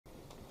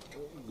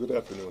Good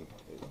afternoon.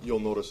 You'll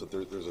notice that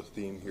there's a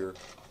theme here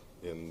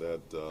in that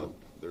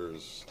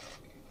there's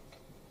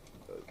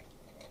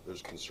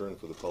concern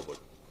for the public,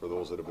 for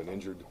those that have been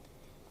injured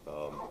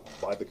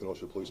by the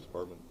Kenosha Police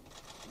Department,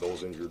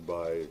 those injured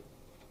by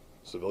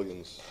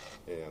civilians,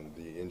 and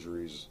the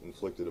injuries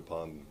inflicted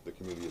upon the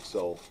community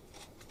itself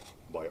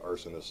by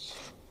arsonists,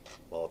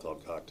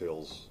 Molotov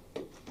cocktails,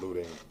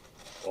 looting,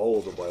 all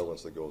of the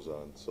violence that goes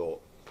on. So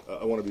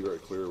I want to be very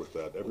clear with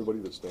that. Everybody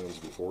that stands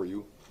before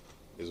you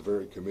is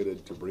very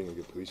committed to bringing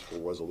a peaceful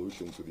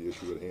resolution to the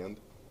issue at hand.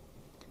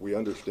 We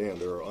understand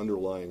there are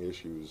underlying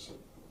issues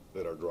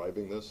that are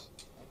driving this.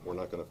 We're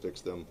not going to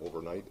fix them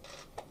overnight,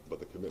 but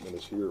the commitment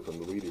is here from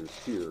the leaders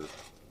here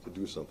to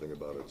do something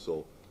about it.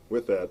 So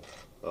with that,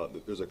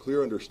 there's a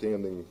clear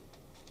understanding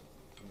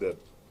that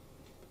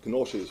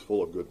Kenosha is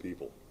full of good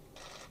people.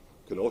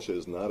 Kenosha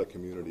is not a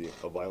community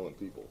of violent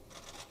people.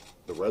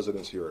 The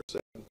residents here are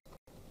sad,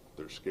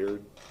 they're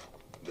scared,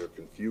 they're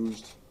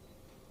confused,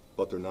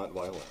 but they're not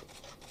violent.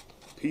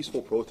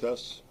 Peaceful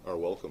protests are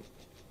welcome.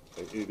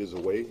 It is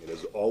a way, it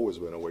has always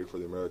been a way for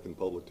the American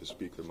public to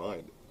speak their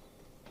mind.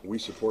 We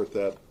support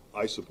that.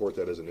 I support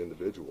that as an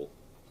individual.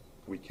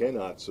 We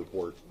cannot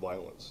support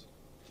violence.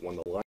 When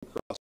the line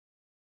crosses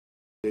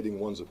stating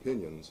one's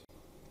opinions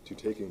to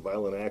taking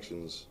violent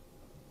actions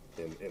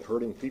and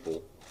hurting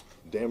people,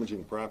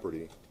 damaging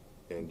property,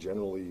 and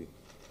generally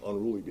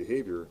unruly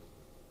behavior,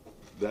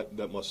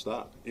 that must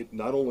stop. It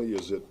not only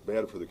is it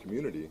bad for the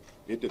community,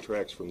 it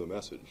detracts from the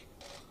message.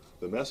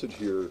 The message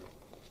here,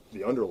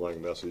 the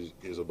underlying message,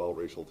 is about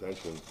racial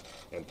tension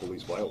and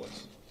police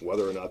violence.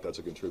 Whether or not that's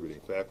a contributing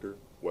factor,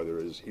 whether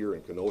it is here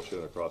in Kenosha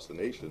and across the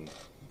nation,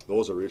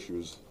 those are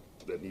issues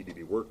that need to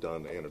be worked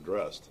on and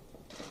addressed.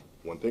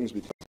 When things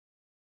become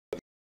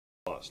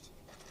lost,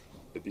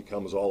 it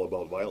becomes all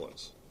about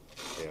violence.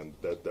 And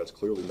that's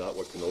clearly not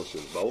what Kenosha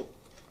is about.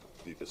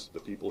 The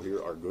people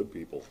here are good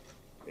people,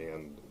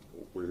 and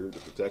we're here to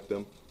protect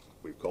them.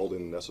 We've called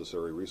in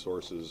necessary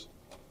resources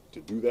to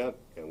do that,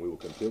 and we will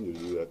continue to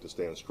do that to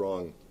stand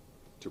strong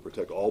to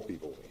protect all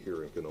people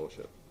here in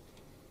Kenosha.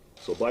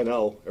 So by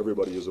now,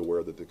 everybody is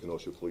aware that the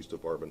Kenosha Police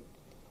Department,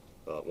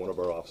 one of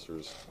our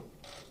officers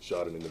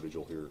shot an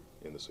individual here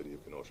in the city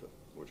of Kenosha,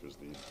 which was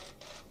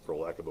for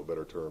lack of a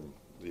better term,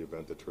 the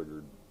event that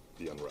triggered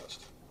the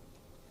unrest.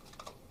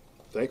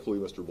 Thankfully,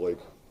 Mr. Blake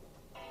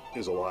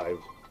is alive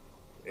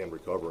and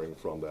recovering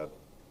from that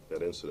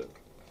incident.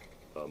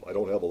 I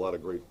don't have a lot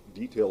of great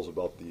details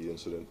about the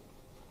incident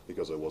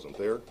because I wasn't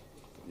there.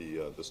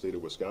 The state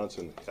of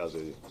Wisconsin has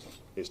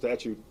a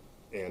statute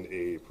and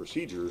a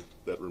procedure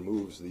that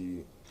removes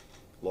the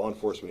law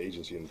enforcement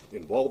agency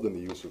involved in the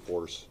use of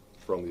force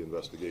from the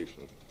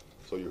investigation.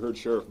 So you heard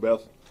Sheriff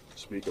Beth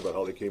speak about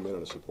how they came in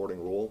a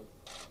supporting role.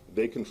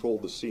 They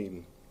controlled the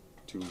scene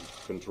to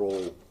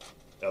control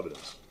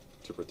evidence,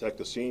 to protect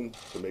the scene,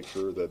 to make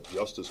sure that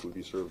justice would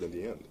be served in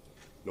the end.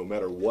 No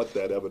matter what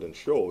that evidence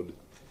showed,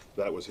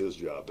 that was his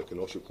job. The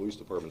Kenosha Police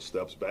Department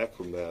steps back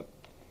from that,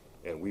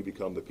 and we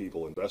become the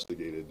people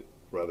investigated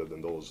rather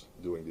than those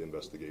doing the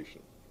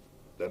investigation.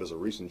 That is a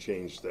recent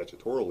change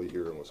statutorily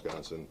here in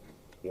Wisconsin,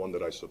 one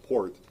that I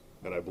support,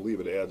 and I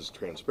believe it adds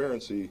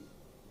transparency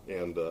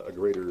and a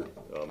greater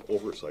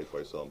oversight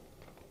by some.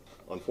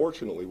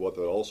 Unfortunately, what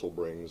that also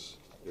brings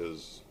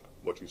is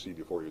what you see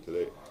before you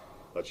today,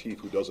 a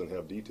chief who doesn't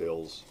have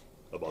details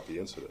about the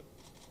incident.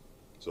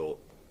 So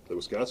the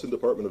Wisconsin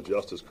Department of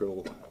Justice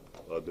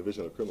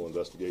Division of Criminal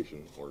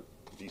Investigation, or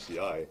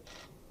DCI,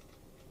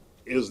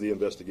 is the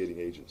investigating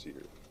agency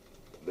here.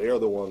 They are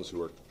the ones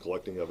who are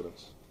collecting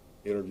evidence,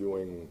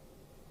 interviewing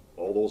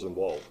all those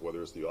involved,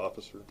 whether it's the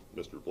officer,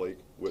 Mr. Blake,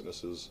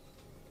 witnesses,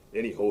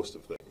 any host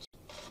of things.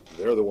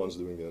 They're the ones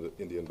doing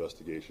the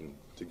investigation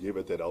to give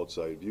it that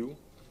outside view,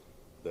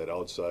 that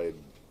outside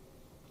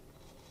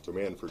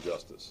demand for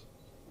justice.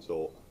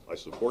 So I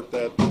support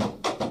that,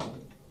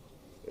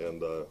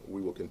 and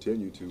we will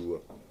continue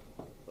to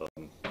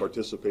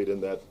participate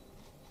in that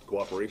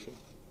cooperation.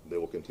 They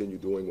will continue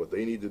doing what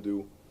they need to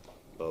do,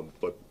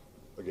 but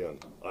again,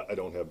 I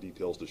don't have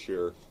details to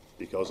share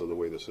because of the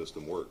way the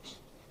system works.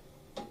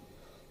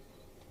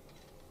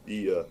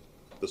 The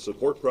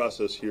support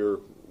process here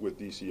with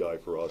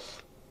DCI for us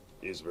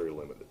is very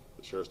limited.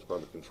 The Sheriff's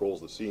Department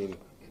controls the scene.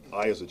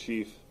 I, as a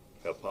chief,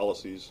 have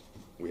policies.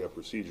 We have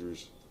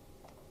procedures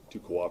to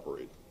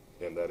cooperate,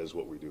 and that is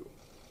what we do.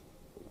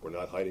 We're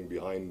not hiding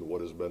behind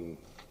what has been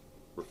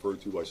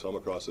referred to by some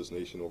across this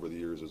nation over the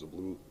years as a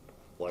blue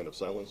line of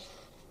silence.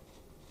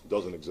 It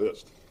doesn't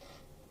exist.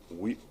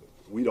 We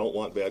don't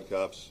want bad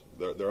cops.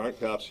 There aren't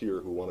cops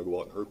here who want to go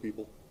out and hurt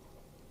people,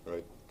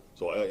 right?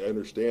 So I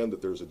understand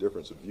that there's a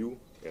difference of view,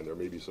 and there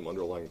may be some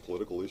underlying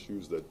political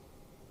issues that,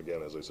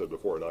 again, as I said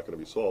before, are not going to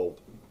be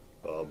solved.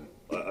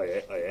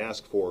 I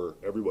ask for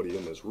everybody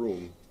in this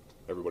room,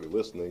 everybody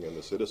listening, and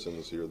the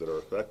citizens here that are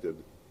affected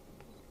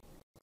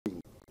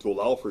to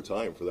allow for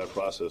time for that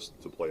process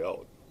to play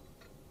out.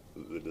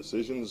 The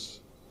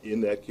decisions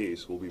in that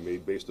case will be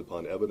made based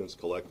upon evidence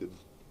collected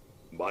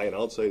by an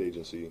outside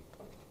agency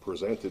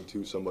presented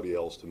to somebody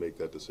else to make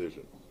that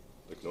decision.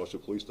 The Kenosha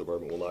Police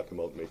Department will not come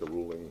out and make a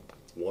ruling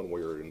one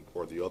way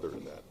or the other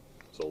in that.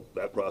 So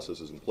that process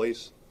is in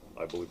place.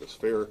 I believe it's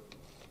fair,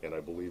 and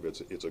I believe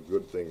it's a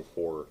good thing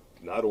for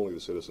not only the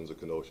citizens of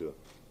Kenosha,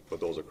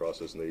 but those across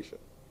this nation.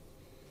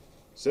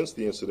 Since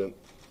the incident,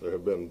 there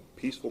have been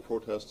peaceful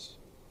protests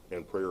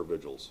and prayer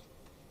vigils.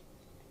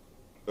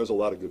 There's a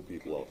lot of good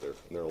people out there,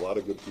 and there are a lot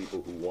of good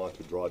people who want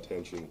to draw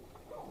attention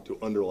to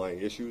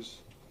underlying issues,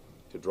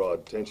 to draw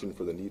attention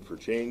for the need for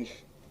change,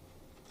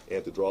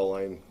 and to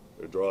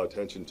draw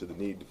attention to the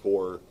need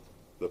for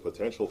the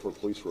potential for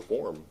police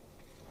reform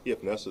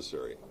if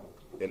necessary.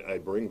 And I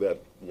bring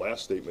that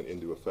last statement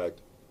into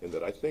effect in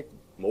that I think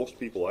most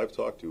people I've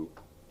talked to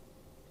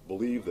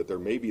believe that there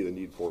may be the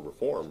need for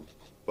reform,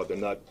 but they're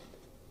not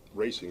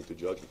racing to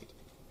judgment.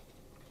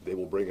 They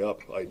will bring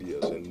up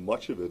ideas, and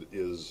much of it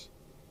is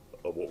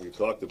of what we've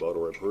talked about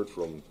or I've heard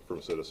from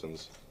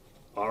citizens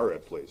are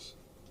at place.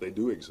 They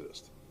do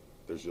exist.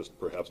 There's just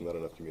perhaps not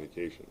enough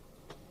communication.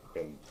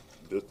 And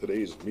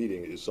today's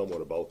meeting is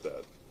somewhat about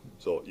that.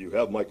 So you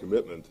have my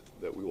commitment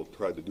that we will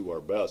try to do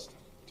our best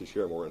to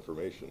share more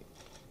information.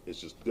 It's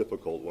just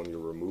difficult when you're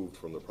removed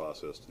from the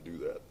process to do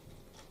that.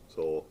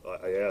 So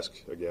I ask,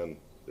 again,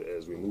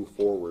 as we move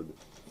forward,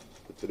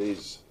 that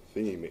today's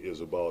theme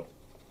is about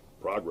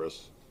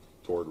progress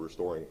toward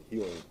restoring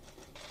healing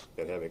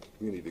and having a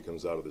community that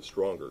comes out of this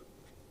stronger.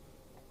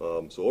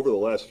 So over the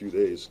last few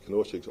days,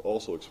 Kenosha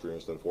also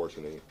experienced,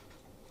 unfortunately,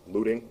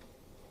 looting,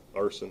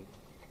 arson,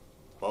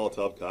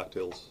 Molotov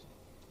cocktails,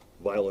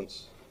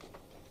 violence,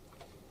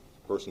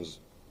 persons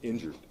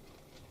injured.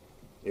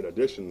 In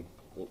addition,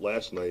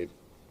 last night,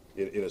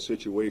 in a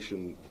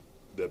situation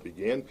that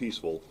began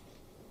peaceful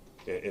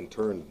and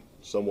turned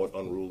somewhat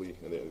unruly,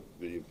 and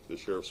the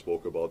sheriff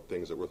spoke about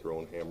things that were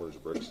thrown, hammers,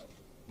 bricks,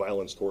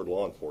 violence toward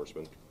law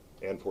enforcement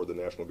and toward the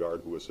National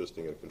Guard who was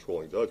assisting in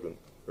controlling judgment,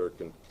 or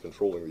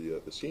controlling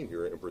the scene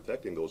here and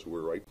protecting those who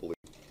were rightfully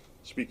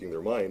speaking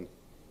their mind.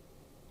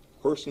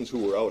 Persons who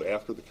were out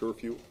after the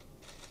curfew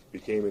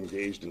became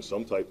engaged in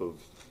some type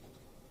of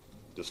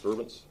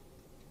disturbance,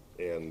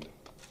 and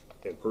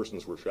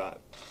persons were shot.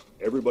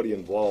 Everybody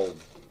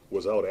involved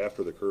was out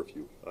after the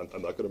curfew.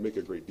 I'm not going to make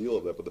a great deal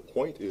of that, but the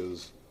point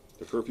is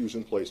the curfew's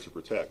in place to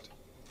protect.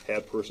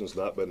 Had persons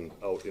not been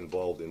out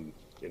involved in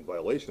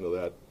violation of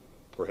that,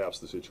 perhaps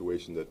the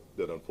situation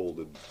that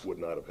unfolded would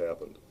not have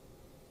happened.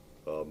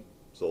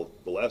 So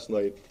the last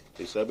night,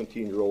 a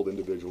 17-year-old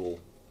individual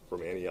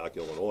from Antioch,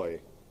 Illinois,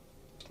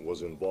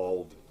 was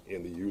involved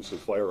in the use of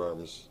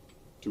firearms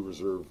to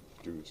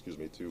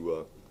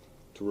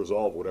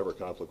resolve whatever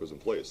conflict was in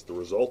place. The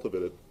result of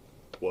it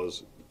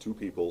was 2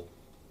 people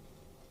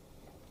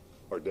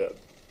are dead.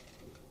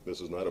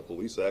 This is not a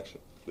police action.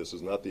 This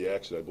is not the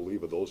action, I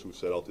believe, of those who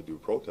set out to do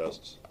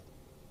protests.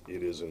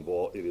 It is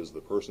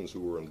the persons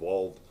who were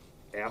involved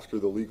after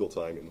the legal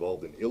time,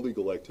 involved in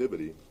illegal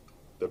activity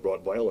that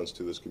brought violence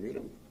to this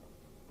community.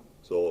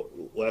 So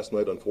last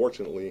night,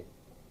 unfortunately,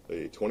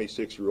 a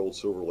 26-year-old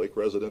Silver Lake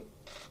resident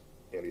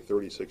and a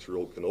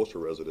 36-year-old Kenosha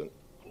resident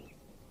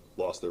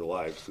lost their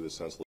lives to this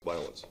senseless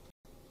violence.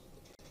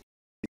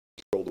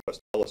 The 8-year-old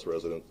West Dallas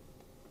resident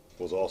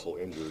was also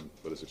injured,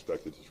 but is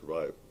expected to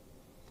survive.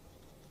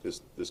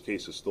 This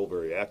case is still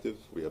very active.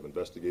 We have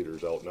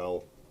investigators out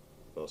now,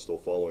 still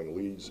following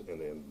leads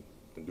and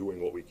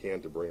doing what we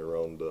can to bring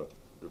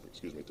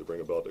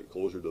about a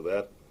closure to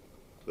that.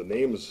 The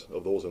names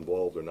of those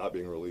involved are not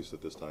being released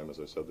at this time. As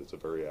I said, it's a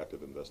very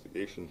active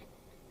investigation,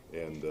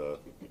 and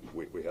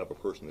we have a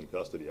person in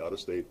custody out of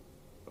state.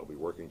 I'll be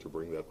working to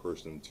bring that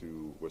person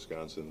to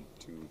Wisconsin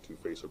to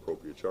face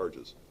appropriate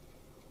charges.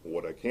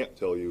 What I can't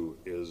tell you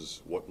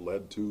is what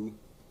led to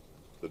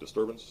the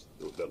disturbance,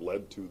 that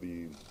led to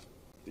the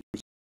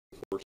use of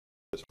force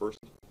of this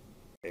person,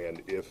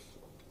 and if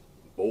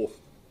both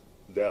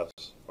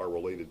deaths are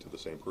related to the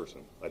same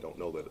person. I don't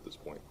know that at this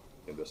point.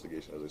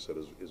 Investigation, as I said,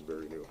 is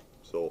very new.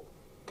 So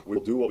we'll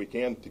do what we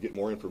can to get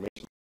more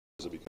information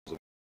as it becomes available.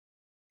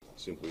 It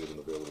simply isn't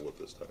available at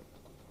this time.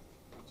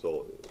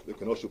 So the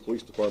Kenosha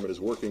Police Department is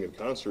working in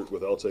concert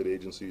with outside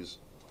agencies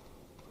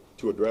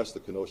to address the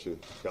Kenosha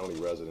County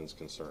residents'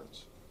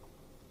 concerns.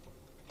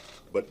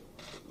 But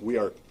we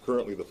are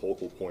currently the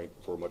focal point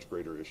for much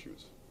greater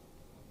issues.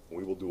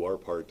 We will do our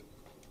part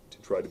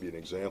to try to be an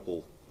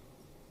example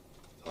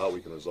of how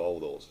we can resolve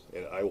those.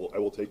 And I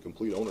will take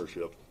complete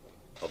ownership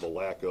of the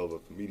lack of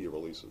media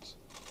releases.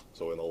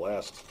 So in the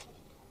last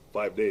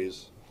 5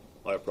 days,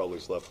 I've probably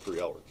slept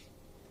 3 hours.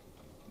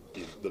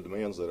 The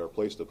demands that are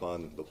placed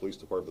upon the police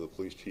department, the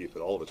police chief,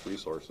 and all of its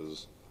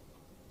resources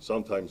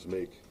sometimes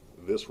make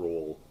this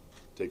role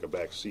take a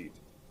back seat,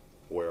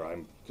 where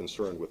I'm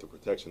concerned with the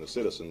protection of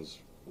citizens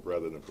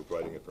rather than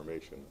providing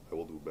information. I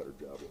will do a better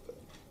job with that.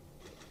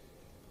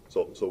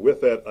 So with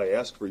that, I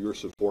ask for your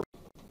support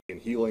in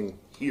healing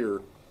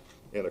here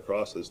and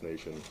across this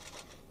nation,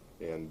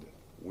 and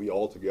we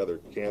all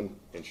together can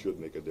and should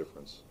make a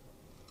difference.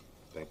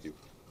 Thank you.